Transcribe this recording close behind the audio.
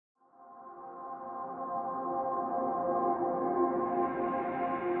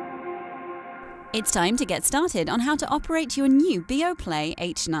It's time to get started on how to operate your new Beoplay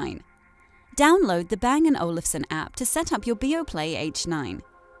H9. Download the Bang & Olufsen app to set up your Beoplay H9.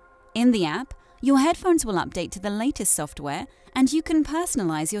 In the app, your headphones will update to the latest software and you can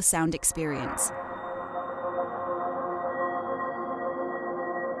personalize your sound experience.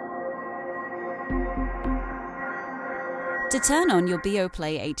 To turn on your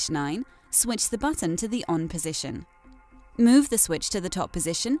Beoplay H9, switch the button to the on position. Move the switch to the top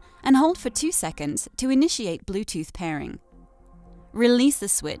position and hold for 2 seconds to initiate Bluetooth pairing. Release the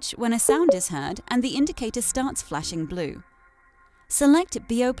switch when a sound is heard and the indicator starts flashing blue. Select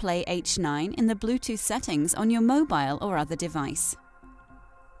Beoplay H9 in the Bluetooth settings on your mobile or other device.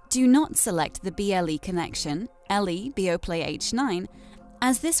 Do not select the BLE connection, LE Beoplay H9,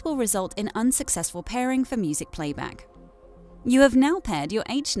 as this will result in unsuccessful pairing for music playback. You have now paired your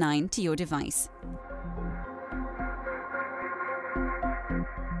H9 to your device.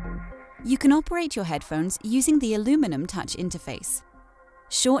 You can operate your headphones using the aluminum touch interface.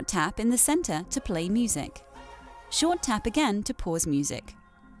 Short tap in the center to play music. Short tap again to pause music.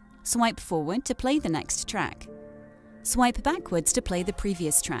 Swipe forward to play the next track. Swipe backwards to play the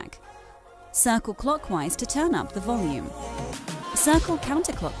previous track. Circle clockwise to turn up the volume. Circle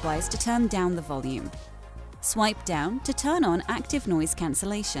counterclockwise to turn down the volume. Swipe down to turn on active noise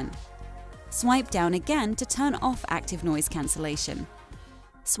cancellation. Swipe down again to turn off active noise cancellation.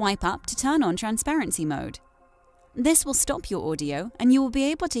 Swipe up to turn on transparency mode. This will stop your audio and you will be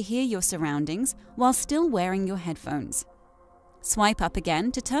able to hear your surroundings while still wearing your headphones. Swipe up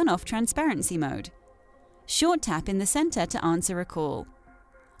again to turn off transparency mode. Short tap in the center to answer a call.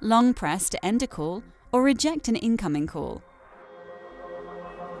 Long press to end a call or reject an incoming call.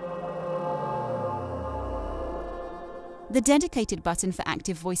 The dedicated button for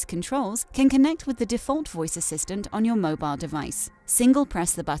active voice controls can connect with the default voice assistant on your mobile device. Single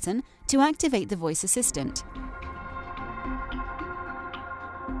press the button to activate the voice assistant.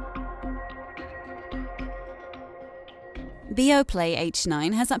 Beoplay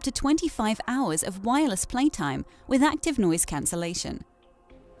H9 has up to 25 hours of wireless playtime with active noise cancellation.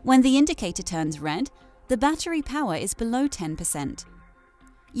 When the indicator turns red, the battery power is below 10%.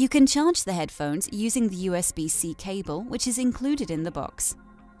 You can charge the headphones using the USB-C cable, which is included in the box.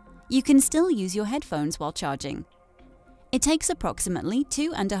 You can still use your headphones while charging. It takes approximately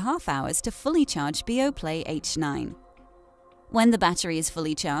 2.5 hours to fully charge Beoplay H9. When the battery is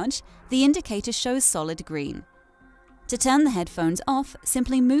fully charged, the indicator shows solid green. To turn the headphones off,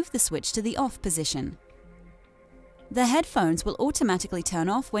 simply move the switch to the off position. The headphones will automatically turn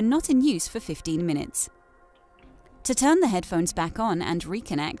off when not in use for 15 minutes. To turn the headphones back on and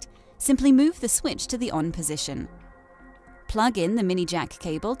reconnect, simply move the switch to the on position. Plug in the mini jack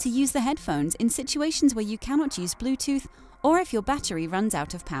cable to use the headphones in situations where you cannot use Bluetooth or if your battery runs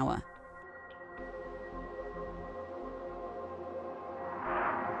out of power.